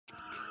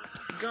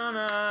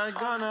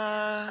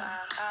Gonna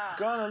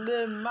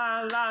live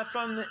my life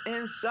from the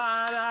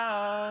inside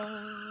out,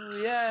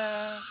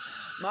 yeah.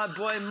 My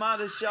boy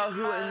Modest, y'all,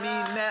 who and me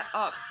met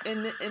up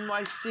in the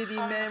NY City,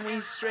 man.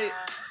 We straight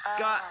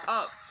got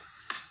up,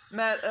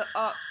 met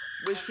up.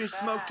 Wish we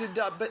smoked it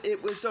up, but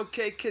it was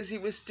okay, cause he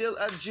was still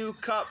a Jew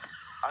cup.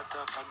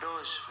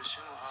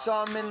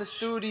 Saw him in the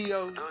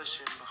studio,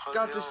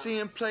 got to see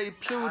him play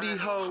Pluty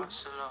Ho.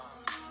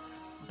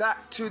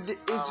 Back to the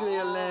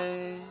Israel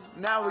land,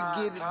 now we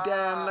get it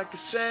down like a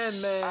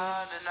Sandman.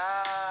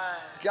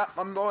 Got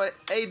my boy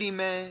 80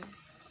 man,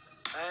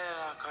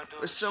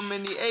 with so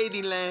many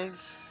 80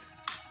 lands,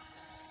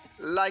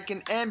 like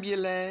an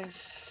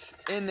ambulance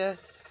in a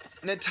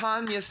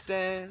Netanya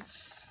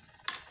stance.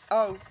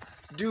 Oh,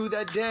 do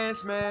that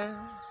dance, man.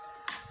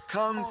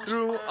 Come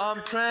through,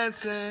 I'm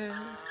prancing,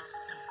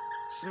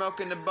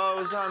 smoking the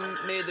bows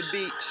on near the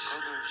beach.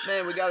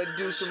 Man, we gotta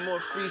do some more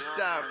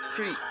freestyle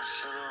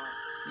preach.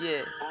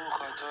 Yeah.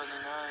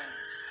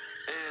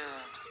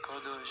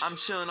 I'm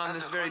chilling on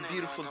this very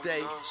beautiful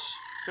day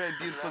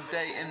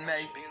in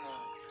May.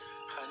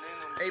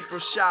 April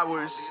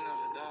showers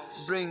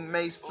bring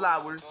May's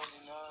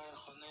flowers.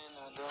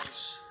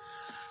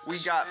 We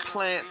got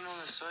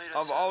plants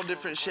of all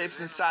different shapes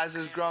and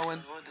sizes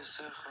growing.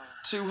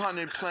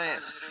 200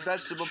 plants,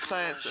 vegetable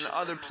plants and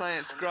other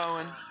plants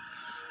growing.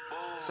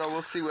 So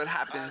we'll see what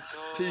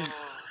happens.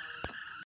 Peace.